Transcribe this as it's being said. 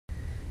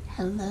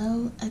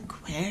Hello,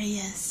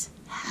 Aquarius.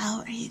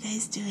 How are you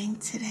guys doing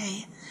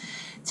today?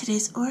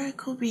 Today's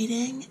oracle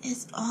reading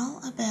is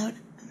all about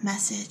a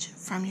message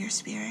from your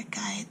spirit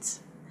guides.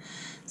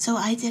 So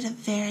I did a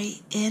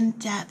very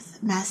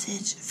in-depth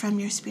message from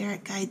your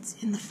spirit guides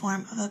in the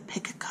form of a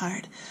pick a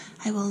card.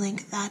 I will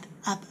link that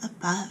up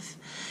above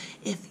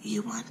if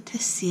you want to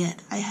see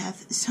it. I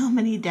have so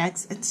many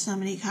decks and so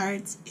many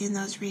cards in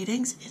those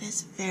readings. It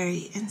is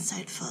very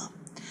insightful.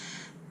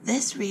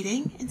 This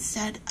reading,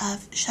 instead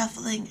of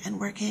shuffling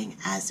and working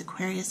as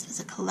Aquarius as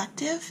a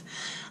collective,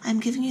 I'm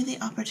giving you the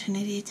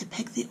opportunity to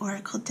pick the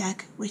oracle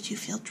deck which you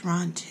feel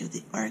drawn to,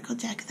 the oracle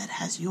deck that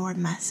has your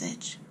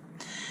message.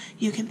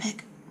 You can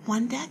pick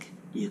one deck,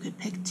 you could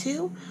pick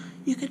two,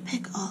 you could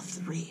pick all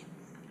three.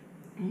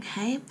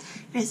 Okay?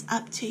 It is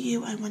up to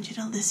you. I want you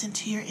to listen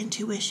to your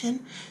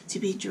intuition to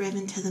be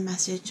driven to the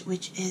message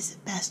which is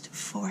best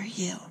for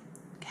you.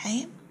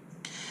 Okay?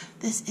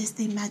 This is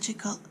the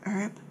Magickal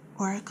Herb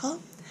Oracle.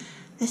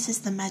 This is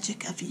the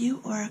Magick of You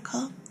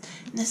Oracle,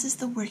 and this is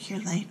the Work Your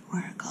Light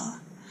Oracle.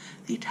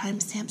 The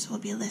timestamps will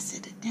be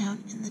listed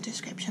down in the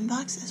description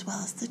box as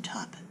well as the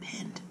top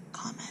pinned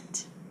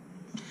comment.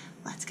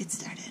 Let's get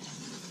started.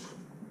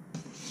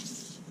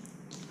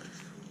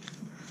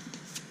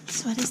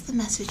 So what is the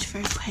message for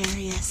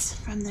Aquarius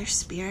from their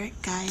spirit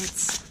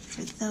guides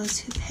for those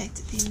who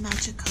picked the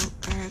Magickal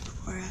Herb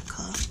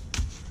Oracle?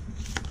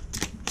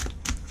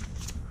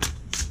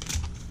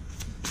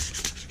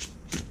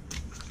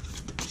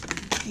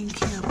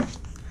 Thank you.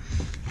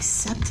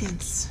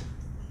 Acceptance.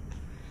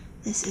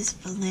 This is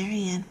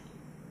Valerian.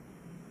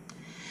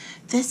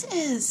 This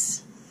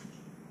is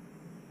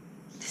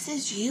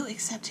you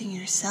accepting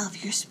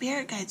yourself. Your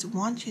spirit guides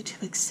want you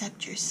to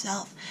accept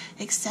yourself.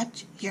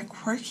 Accept your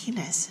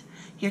quirkiness,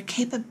 your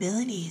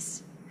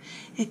capabilities.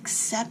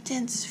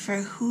 Acceptance for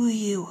who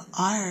you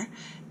are,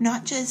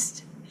 not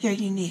just your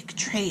unique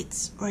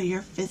traits or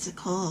your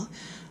physical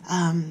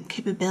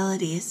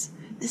capabilities.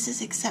 This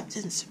is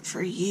acceptance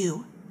for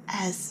you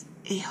as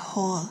a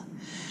whole.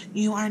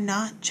 You are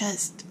not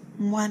just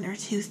one or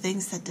two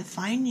things that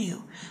define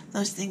you.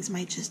 Those things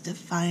might just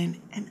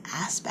define an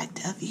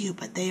aspect of you,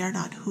 but they are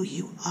not who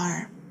you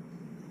are.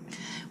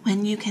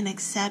 When you can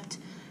accept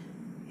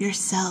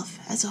yourself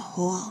as a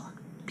whole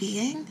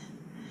being,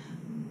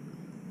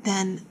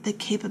 then the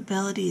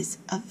capabilities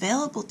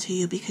available to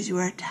you, because you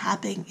are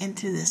tapping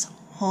into this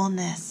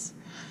wholeness,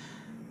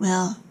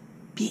 will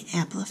be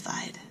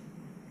amplified.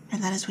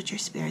 And that is what your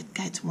spirit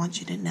guides want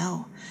you to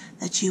know,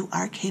 that you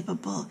are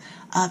capable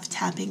of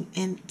tapping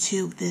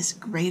into this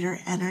greater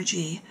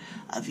energy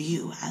of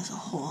you as a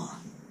whole.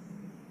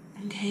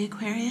 Okay,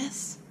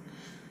 Aquarius?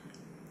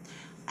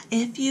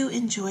 If you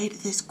enjoyed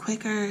this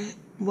quicker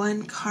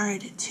one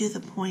card to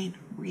the point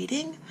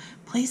reading,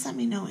 please let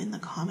me know in the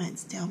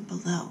comments down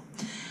below.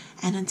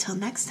 And until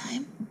next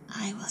time,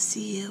 I will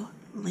see you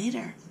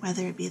later,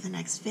 whether it be the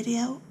next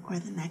video or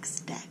the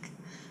next deck.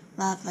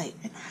 Love, light,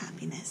 and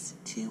happiness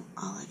to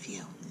all of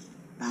you.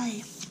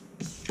 Bye.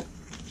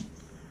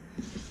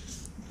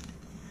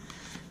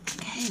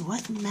 Okay,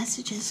 what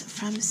messages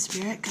from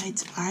spirit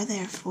guides are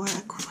there for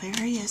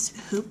Aquarius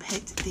who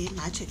picked the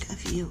Magick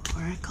of You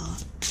Oracle?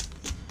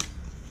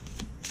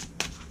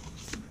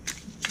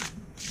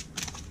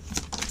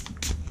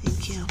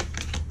 Thank you.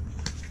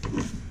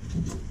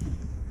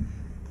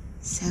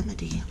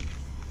 Samedi.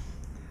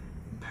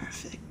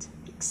 Perfect.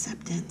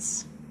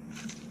 Acceptance.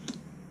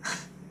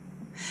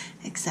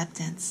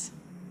 Acceptance.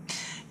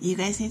 You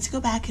guys need to go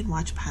back and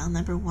watch pile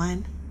number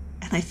 1,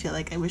 and I feel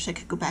like I wish I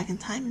could go back in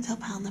time until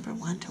pile number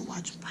 1 to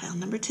watch pile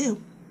number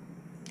 2.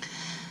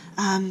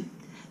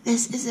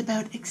 This is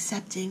about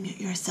accepting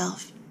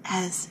yourself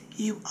as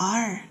you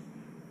are.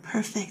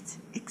 Perfect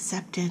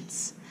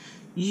acceptance.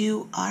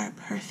 You are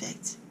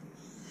perfect.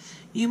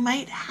 You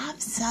might have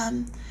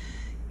some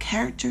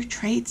character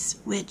traits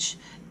which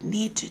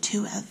need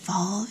to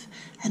evolve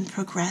and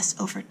progress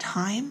over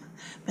time,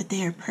 but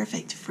they are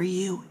perfect for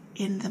you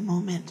in the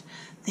moment.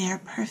 They are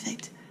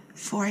perfect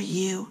for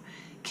you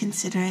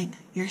considering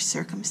your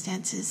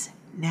circumstances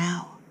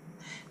now.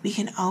 We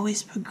can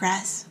always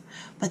progress,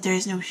 but there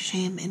is no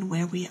shame in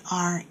where we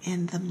are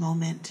in the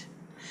moment.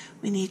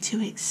 We need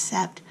to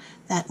accept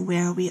that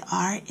where we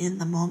are in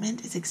the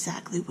moment is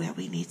exactly where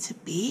we need to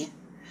be,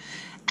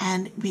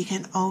 and we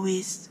can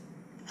always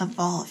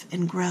evolve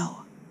and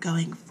grow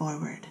going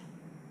forward.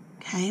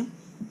 Okay?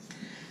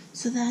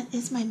 So that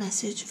is my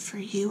message for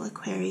you,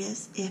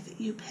 Aquarius, if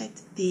you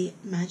picked the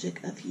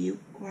Magick of You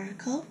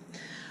Oracle.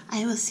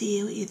 I will see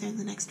you either in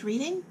the next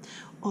reading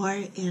or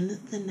in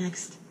the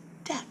next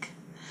deck.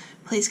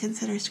 Please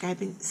consider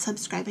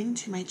subscribing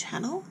to my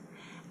channel,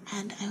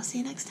 and I will see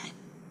you next time.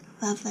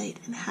 Love,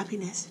 light, and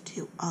happiness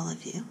to all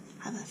of you.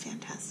 Have a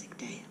fantastic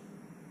day.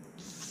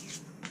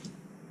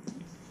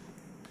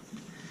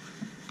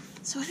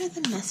 So what are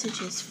the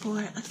messages for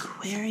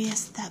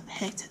Aquarius that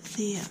picked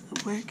the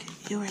Work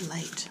Your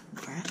Light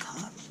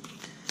Oracle?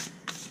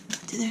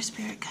 What do their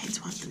spirit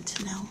guides want them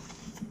to know?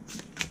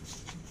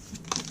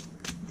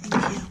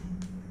 Thank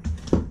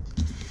you.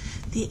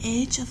 The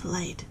Age of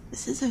Light.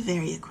 This is a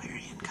very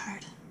Aquarian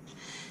card.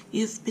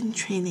 You've been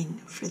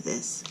training for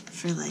this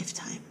for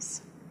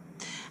lifetimes.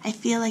 I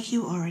feel like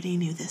you already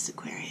knew this,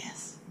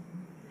 Aquarius.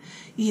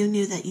 You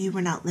knew that you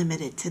were not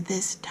limited to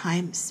this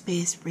time,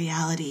 space,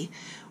 reality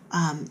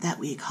that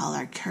we call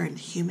our current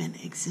human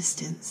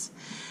existence.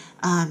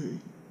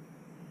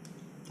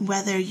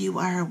 Whether you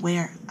are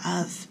aware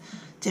of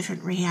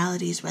different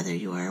realities, whether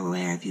you are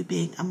aware of you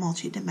being a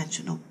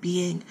multidimensional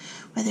being,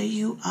 whether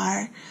you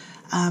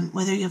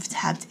have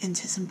tapped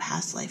into some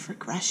past life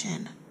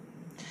regression,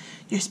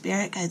 your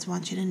spirit guides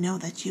want you to know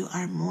that you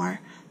are more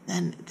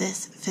than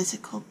this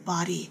physical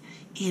body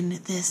in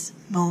this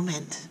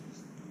moment.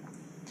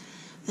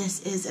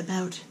 This is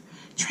about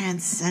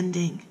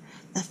transcending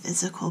the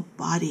physical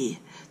body,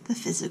 the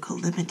physical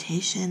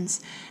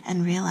limitations,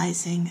 and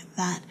realizing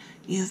that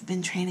you've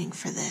been training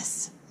for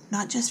this.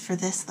 Not just for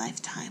this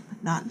lifetime,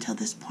 not until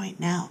this point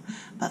now,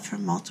 but for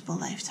multiple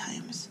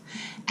lifetimes.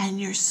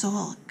 And your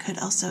soul could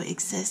also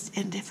exist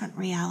in different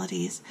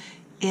realities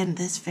in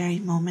this very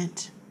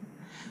moment,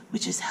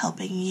 which is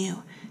helping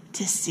you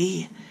to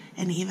see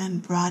an even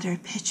broader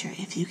picture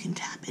if you can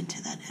tap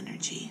into that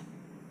energy.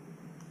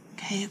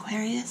 Okay,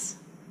 Aquarius?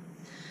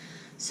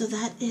 So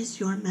that is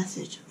your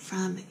message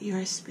from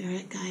your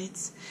spirit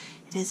guides.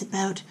 It is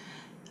about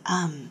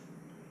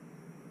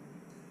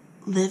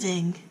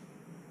living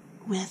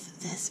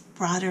with this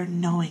broader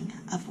knowing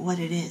of what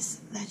it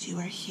is that you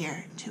are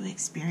here to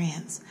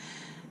experience.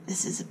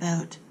 This is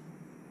about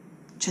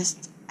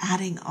just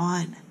adding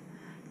on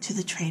to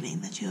the training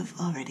that you have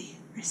already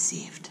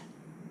received.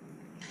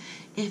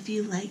 If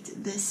you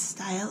liked this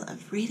style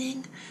of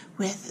reading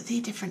with the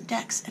different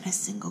decks and a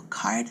single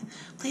card,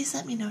 please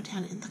let me know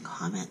down in the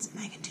comments and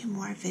I can do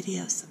more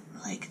videos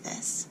like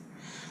this.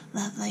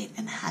 Love, light,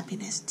 and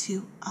happiness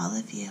to all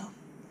of you.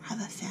 Have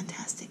a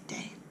fantastic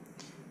day.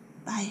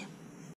 Bye.